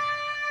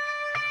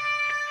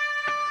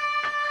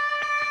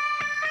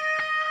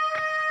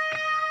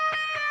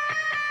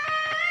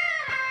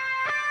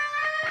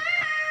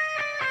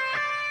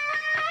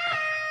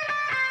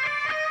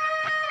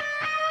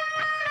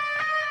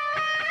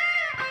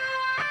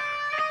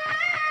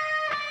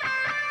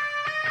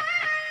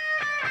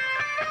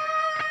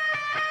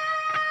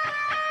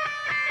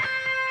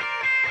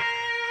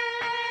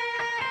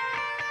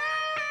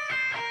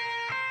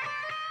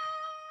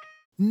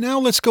 Now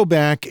let's go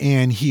back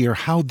and hear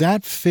how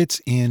that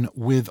fits in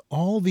with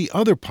all the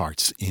other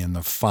parts in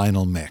the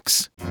final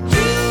mix.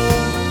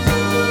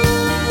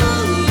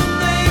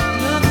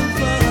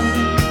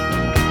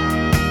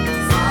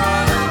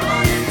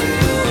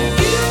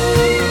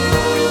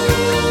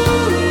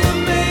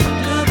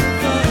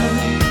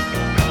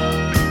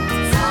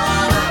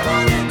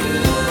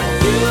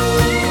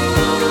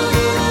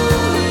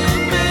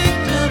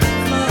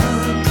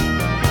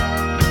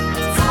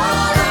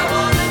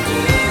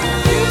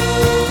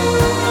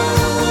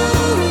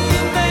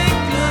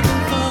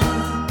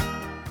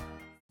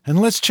 And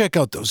let's check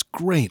out those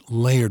great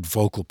layered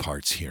vocal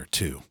parts here,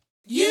 too.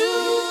 You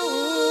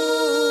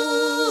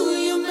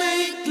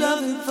make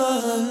love and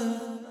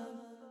fun.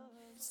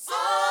 It's all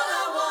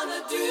I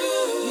wanna do.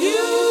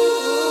 You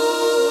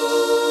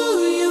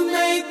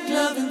make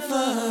love and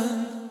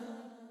fun.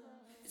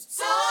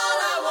 It's all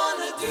I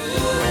wanna do.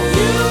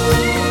 You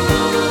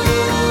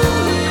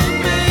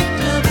make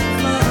love and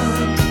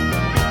fun.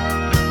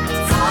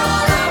 It's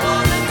all I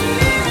wanna do.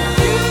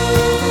 You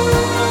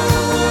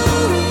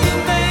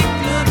make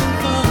love and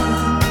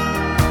fun.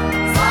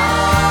 It's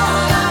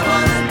all I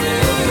wanna do.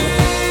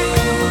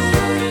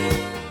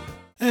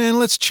 And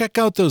let's check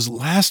out those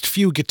last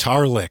few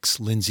guitar licks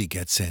Lindsay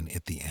gets in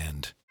at the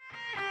end.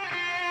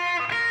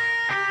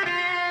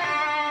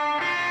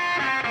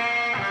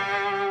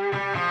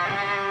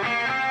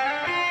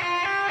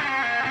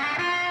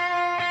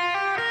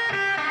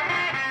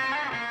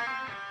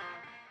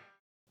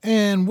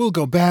 And we'll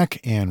go back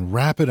and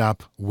wrap it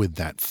up with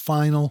that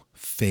final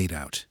fade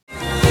out.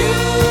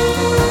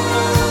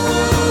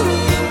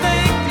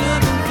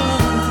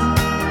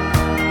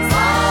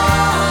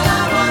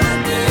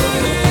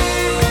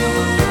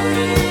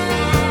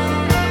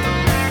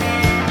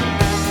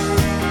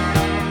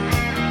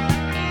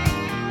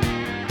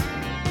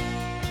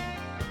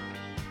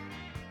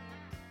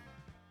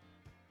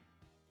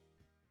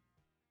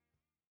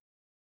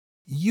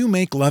 You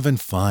Make Lovin'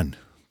 Fun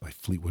by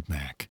Fleetwood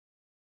Mac.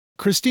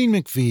 Christine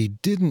McVie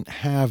didn't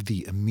have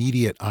the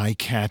immediate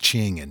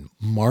eye-catching and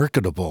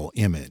marketable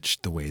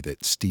image the way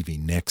that Stevie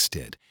Nicks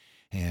did,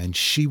 and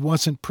she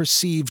wasn't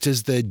perceived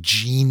as the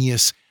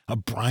genius, a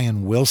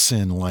Brian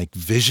Wilson-like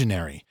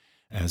visionary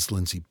as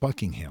Lindsey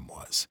Buckingham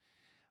was.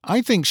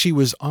 I think she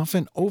was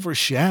often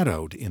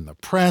overshadowed in the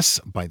press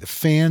by the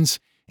fans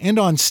and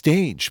on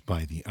stage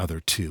by the other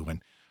two,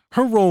 and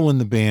her role in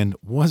the band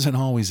wasn't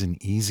always an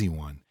easy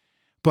one.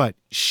 But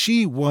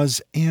she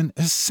was an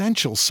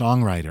essential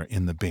songwriter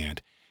in the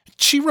band.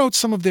 She wrote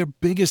some of their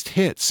biggest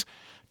hits: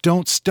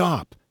 Don't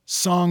Stop,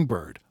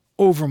 Songbird,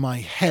 Over My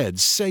Head,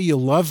 Say You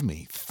Love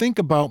Me, Think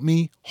About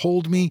Me,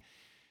 Hold Me.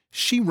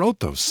 She wrote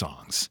those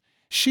songs.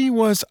 She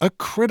was a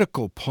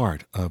critical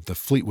part of the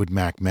Fleetwood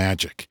Mac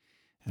magic.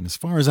 And as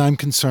far as I'm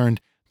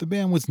concerned, the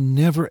band was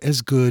never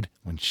as good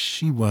when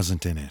she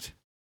wasn't in it.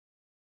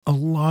 A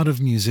lot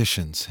of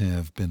musicians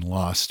have been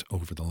lost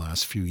over the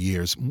last few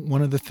years.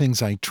 One of the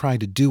things I try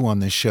to do on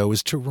this show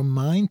is to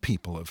remind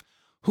people of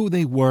who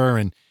they were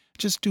and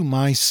just do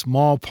my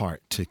small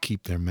part to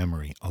keep their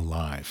memory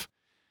alive.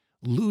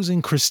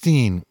 Losing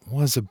Christine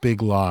was a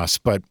big loss,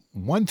 but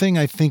one thing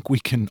I think we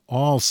can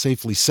all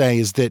safely say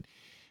is that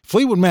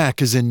Fleetwood Mac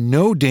is in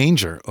no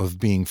danger of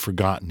being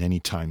forgotten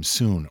anytime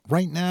soon.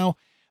 Right now,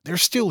 they're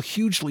still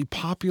hugely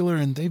popular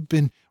and they've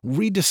been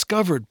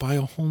rediscovered by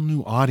a whole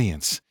new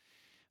audience.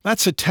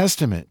 That's a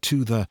testament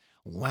to the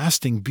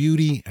lasting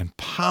beauty and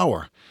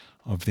power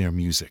of their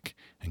music.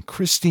 And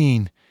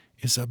Christine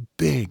is a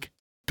big,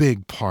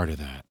 big part of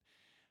that.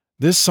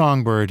 This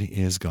songbird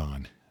is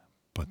gone,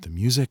 but the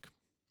music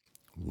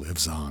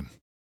lives on.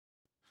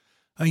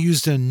 I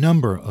used a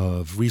number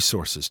of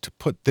resources to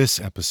put this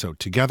episode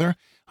together.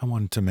 I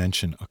wanted to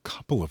mention a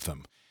couple of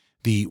them.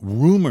 The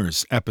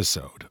Rumors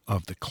episode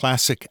of the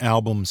Classic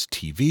Albums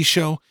TV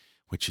show,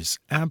 which is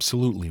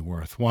absolutely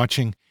worth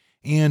watching,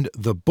 and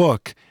the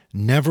book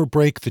Never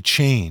Break the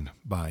Chain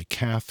by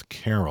Kath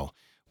Carroll,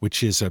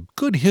 which is a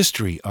good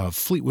history of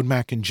Fleetwood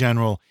Mac in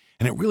general,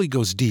 and it really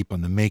goes deep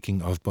on the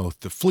making of both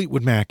the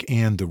Fleetwood Mac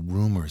and the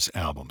Rumors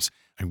albums.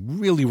 I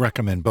really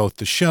recommend both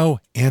the show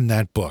and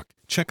that book.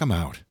 Check them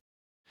out.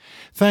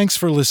 Thanks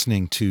for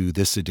listening to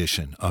this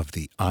edition of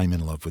the I'm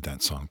in Love with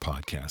That Song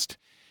podcast.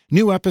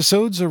 New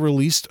episodes are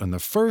released on the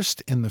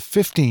 1st and the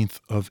 15th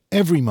of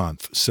every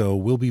month, so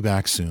we'll be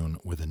back soon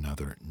with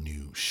another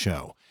new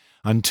show.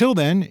 Until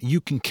then, you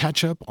can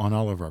catch up on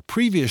all of our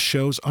previous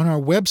shows on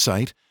our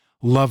website,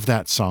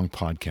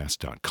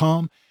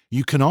 lovethatsongpodcast.com.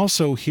 You can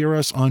also hear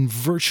us on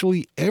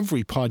virtually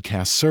every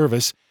podcast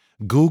service: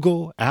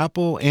 Google,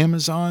 Apple,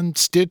 Amazon,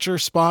 Stitcher,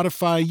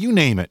 Spotify, you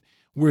name it,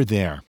 we're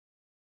there.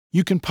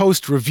 You can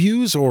post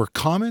reviews or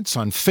comments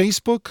on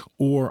Facebook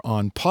or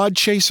on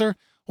Podchaser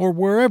or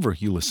wherever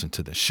you listen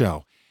to the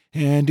show.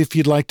 And if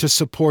you'd like to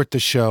support the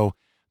show,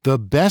 the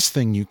best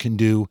thing you can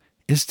do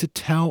is to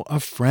tell a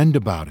friend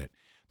about it,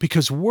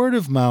 because word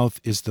of mouth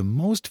is the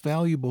most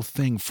valuable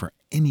thing for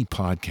any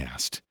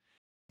podcast.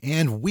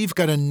 And we've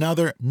got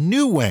another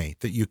new way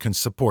that you can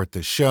support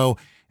this show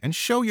and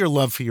show your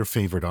love for your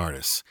favorite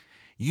artists.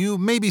 You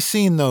may be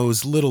seeing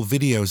those little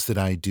videos that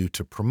I do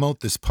to promote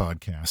this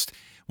podcast.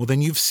 Well,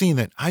 then you've seen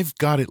that I've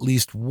got at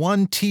least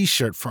one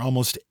t-shirt for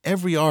almost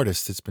every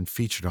artist that's been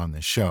featured on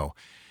this show.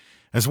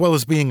 As well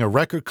as being a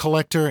record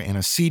collector and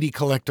a CD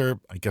collector,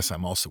 I guess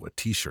I'm also a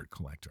t-shirt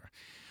collector.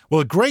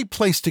 Well, a great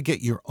place to get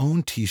your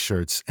own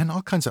t-shirts and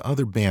all kinds of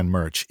other band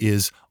merch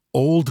is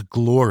Old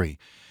Glory.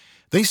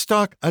 They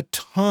stock a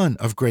ton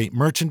of great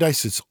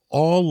merchandise. It's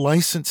all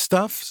licensed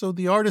stuff, so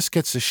the artist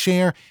gets a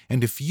share.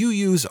 And if you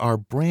use our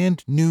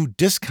brand new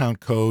discount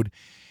code,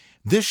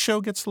 this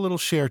show gets a little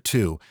share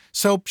too.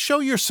 So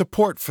show your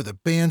support for the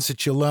bands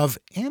that you love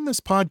and this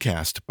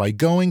podcast by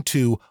going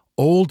to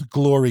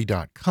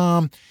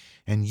oldglory.com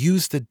and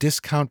use the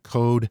discount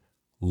code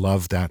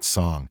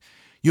LOVETHATSONG.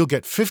 You'll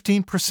get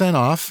 15%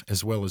 off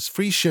as well as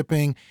free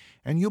shipping,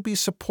 and you'll be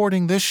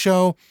supporting this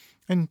show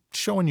and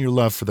showing your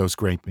love for those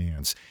great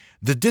bands.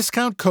 The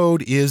discount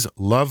code is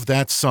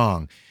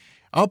LOVETHATSONG.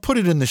 I'll put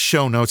it in the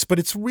show notes, but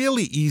it's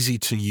really easy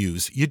to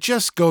use. You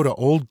just go to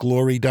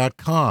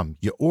oldglory.com.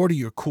 You order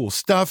your cool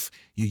stuff,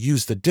 you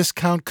use the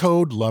discount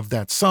code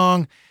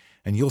LOVETHATSONG,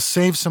 and you'll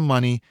save some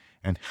money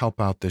and help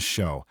out this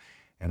show.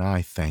 And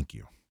I thank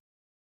you.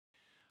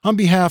 On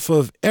behalf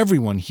of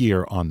everyone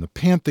here on the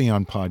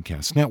Pantheon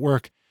Podcast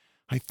Network,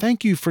 I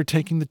thank you for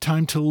taking the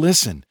time to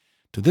listen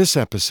to this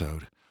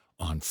episode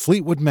on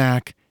Fleetwood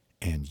Mac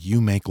and You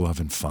Make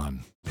Lovin'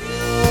 Fun.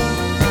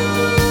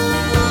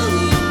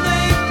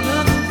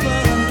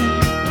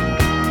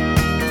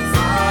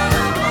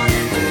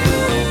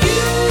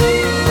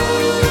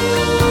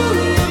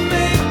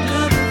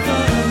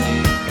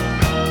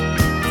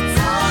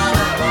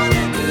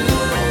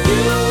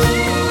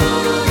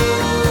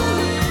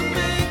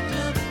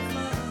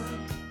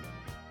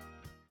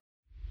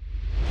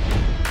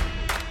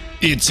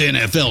 It's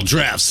NFL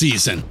draft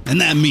season,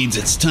 and that means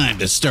it's time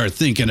to start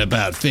thinking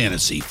about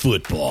fantasy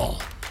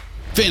football.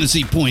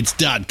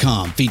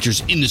 FantasyPoints.com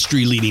features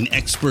industry-leading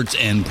experts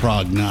and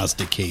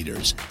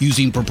prognosticators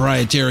using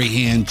proprietary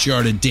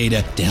hand-charted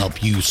data to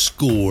help you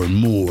score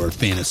more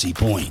fantasy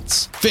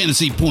points.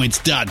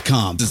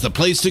 FantasyPoints.com is the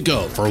place to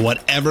go for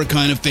whatever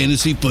kind of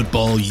fantasy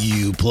football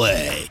you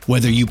play.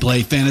 Whether you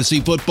play fantasy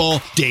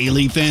football,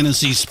 daily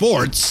fantasy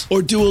sports,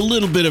 or do a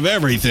little bit of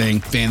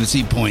everything,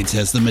 Fantasy Points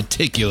has the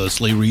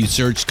meticulously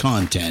researched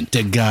content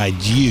to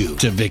guide you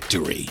to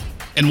victory.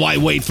 And why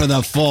wait for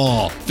the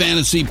fall?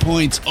 Fantasy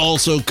Points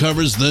also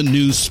covers the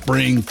new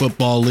spring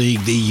football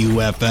league, the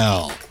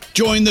UFL.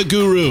 Join the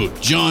guru,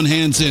 John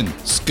Hansen,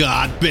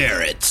 Scott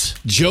Barrett,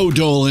 Joe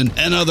Dolan,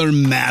 and other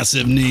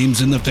massive names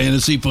in the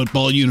fantasy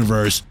football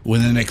universe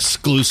with an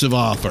exclusive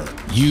offer.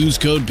 Use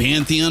code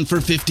Pantheon for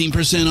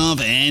 15% off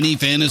any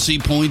Fantasy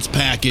Points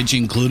package,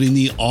 including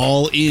the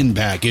all-in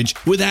package,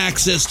 with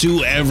access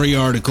to every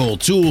article,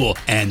 tool,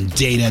 and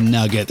data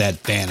nugget that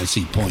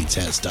Fantasy Points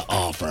has to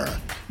offer.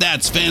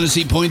 That's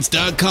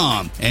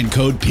FantasyPoints.com and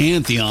code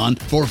Pantheon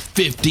for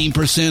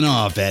 15%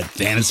 off at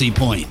Fantasy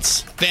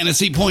Points.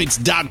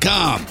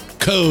 FantasyPoints.com,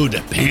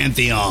 code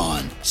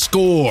Pantheon.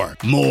 Score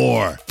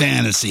more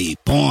fantasy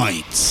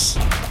points.